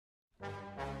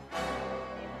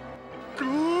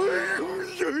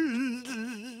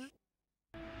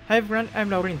Hi everyone, I'm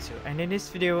Laurencio, and in this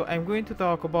video I'm going to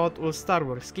talk about all Star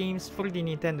Wars games for the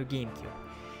Nintendo GameCube.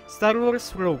 Star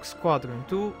Wars Rogue Squadron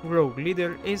 2 Rogue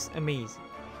Leader is amazing.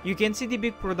 You can see the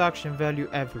big production value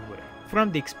everywhere,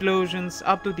 from the explosions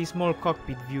up to the small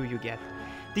cockpit view you get.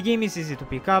 The game is easy to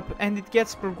pick up and it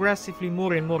gets progressively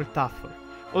more and more tougher.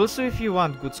 Also, if you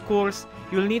want good scores,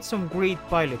 you'll need some great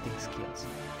piloting skills.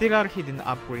 There are hidden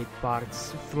upgrade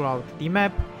parts throughout the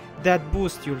map that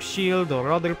boost your shield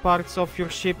or other parts of your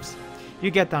ships.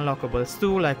 You get unlockables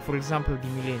too, like for example the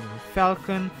Millennium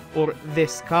Falcon or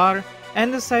this car,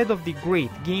 and aside of the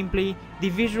great gameplay, the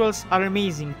visuals are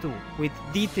amazing too, with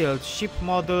detailed ship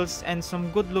models and some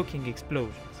good looking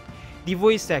explosions. The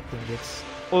voice acting is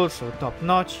also top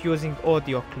notch, using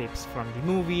audio clips from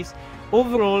the movies.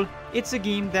 Overall, it's a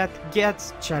game that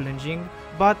gets challenging,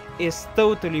 but is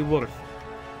totally worth it.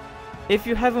 If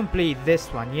you haven't played this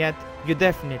one yet, you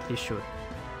definitely should.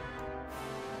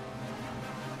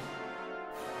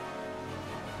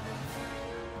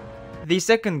 The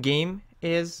second game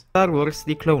is Star Wars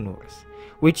The Clone Wars,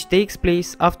 which takes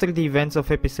place after the events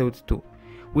of Episode 2,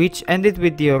 which ended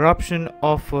with the eruption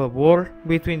of a war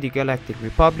between the Galactic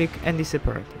Republic and the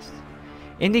Separatists.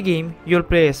 In the game, you'll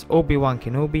play as Obi-Wan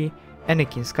Kenobi,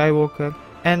 Anakin Skywalker,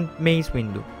 and Mace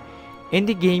Windu. In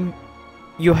the game,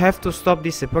 you have to stop the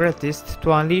Separatists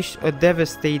to unleash a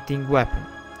devastating weapon.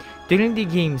 During the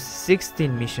game's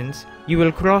 16 missions, you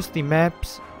will cross the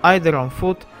maps either on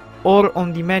foot or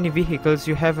on the many vehicles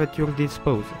you have at your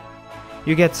disposal.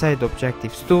 You get side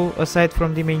objectives too, aside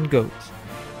from the main goals.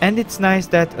 And it's nice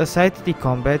that aside the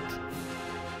combat,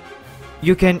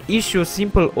 you can issue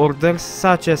simple orders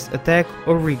such as attack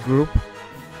or regroup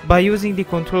by using the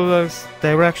controller's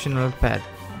directional pad.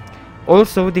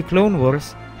 Also, the Clone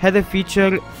Wars had a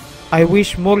feature I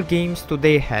wish more games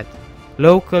today had: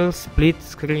 local split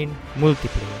screen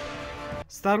multiplayer.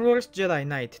 Star Wars Jedi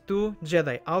Knight 2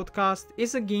 Jedi Outcast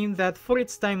is a game that for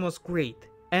its time was great,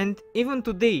 and even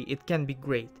today it can be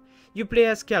great. You play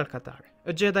as Cal Katar,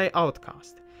 a Jedi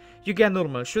outcast. You get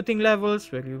normal shooting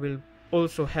levels where you will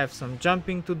also have some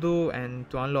jumping to do and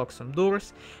to unlock some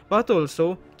doors, but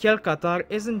also Cal Katar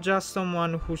isn't just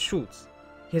someone who shoots.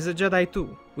 He's a Jedi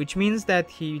too, which means that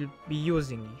he'll be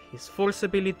using his Force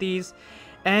abilities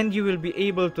and you will be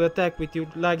able to attack with your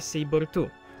lightsaber too.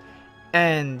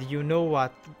 And you know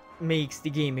what makes the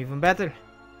game even better?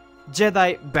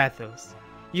 Jedi battles.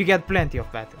 You get plenty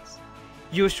of battles.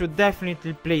 You should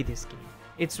definitely play this game.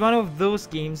 It's one of those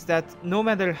games that no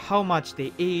matter how much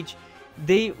they age,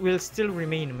 they will still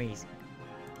remain amazing.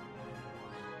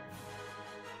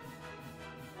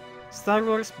 Star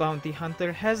Wars Bounty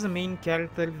Hunter has a main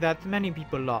character that many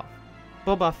people love,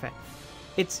 Boba Fett.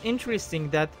 It's interesting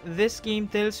that this game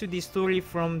tells you the story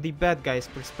from the bad guy's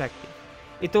perspective.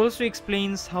 It also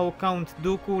explains how Count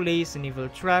Dooku lays an evil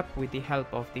trap with the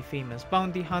help of the famous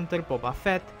bounty hunter Boba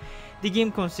Fett. The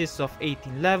game consists of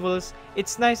 18 levels.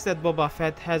 It's nice that Boba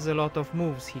Fett has a lot of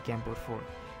moves he can perform.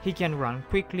 He can run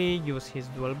quickly, use his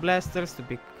dual blasters to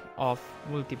pick off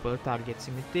multiple targets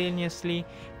simultaneously,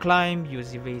 climb,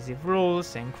 use evasive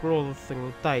rolls and crawl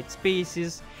through tight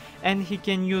spaces, and he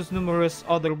can use numerous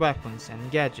other weapons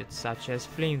and gadgets such as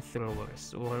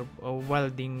flamethrowers or a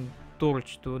welding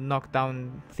torch to knock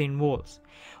down thin walls.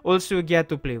 Also, you get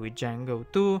to play with Jango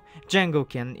too. Jango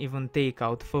can even take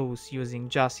out foes using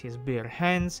just his bare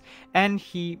hands, and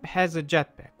he has a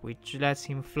jetpack which lets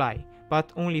him fly,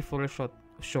 but only for a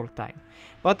short time.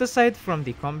 But aside from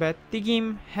the combat, the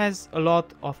game has a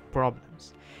lot of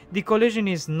problems. The collision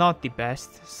is not the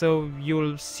best, so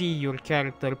you'll see your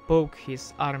character poke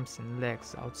his arms and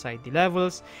legs outside the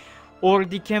levels, or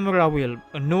the camera will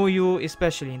annoy you,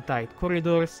 especially in tight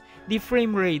corridors. The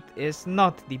frame rate is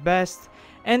not the best,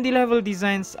 and the level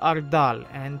designs are dull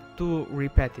and too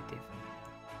repetitive.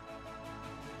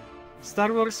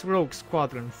 Star Wars Rogue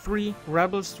Squadron 3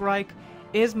 Rebel Strike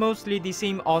is mostly the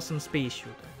same awesome space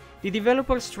shooter. The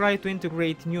developers tried to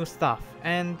integrate new stuff,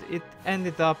 and it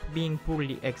ended up being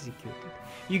poorly executed.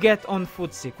 You get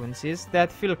on-foot sequences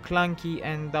that feel clunky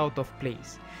and out of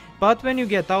place. But when you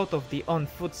get out of the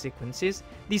on-foot sequences,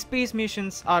 the space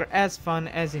missions are as fun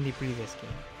as in the previous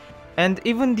game. And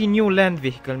even the new land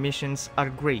vehicle missions are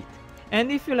great.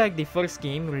 And if you like the first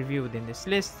game reviewed in this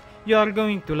list, you are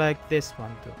going to like this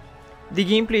one too. The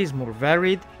gameplay is more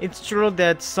varied. It's true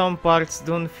that some parts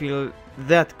don't feel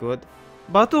that good,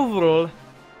 but overall,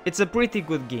 it's a pretty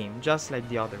good game, just like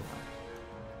the other one.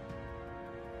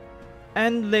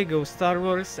 And LEGO Star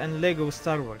Wars and LEGO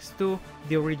Star Wars 2,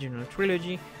 the original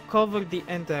trilogy, cover the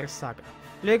entire saga.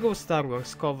 LEGO Star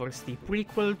Wars covers the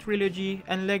prequel trilogy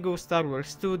and LEGO Star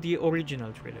Wars 2 the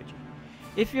original trilogy.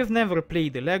 If you've never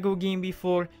played a LEGO game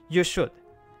before, you should.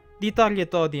 The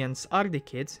target audience are the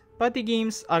kids, but the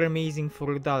games are amazing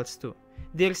for adults too.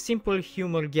 Their simple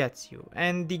humor gets you,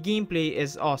 and the gameplay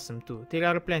is awesome too. There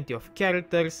are plenty of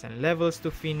characters and levels to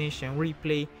finish and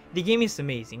replay. The game is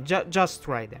amazing, just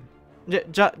try them.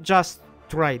 Just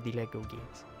try the LEGO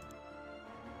games.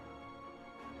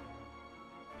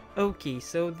 Okay,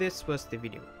 so this was the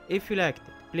video. If you liked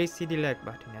it, please hit the like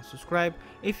button and subscribe.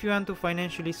 If you want to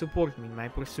financially support me in my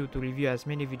pursuit to review as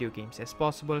many video games as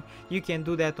possible, you can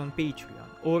do that on Patreon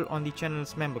or on the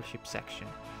channel's membership section.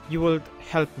 You would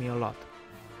help me a lot.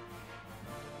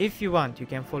 If you want, you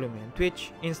can follow me on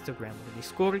Twitch, Instagram or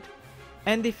Discord.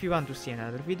 And if you want to see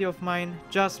another video of mine,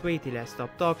 just wait till I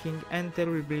stop talking and there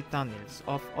will be thumbnails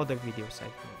of other videos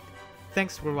I've made.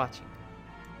 Thanks for watching.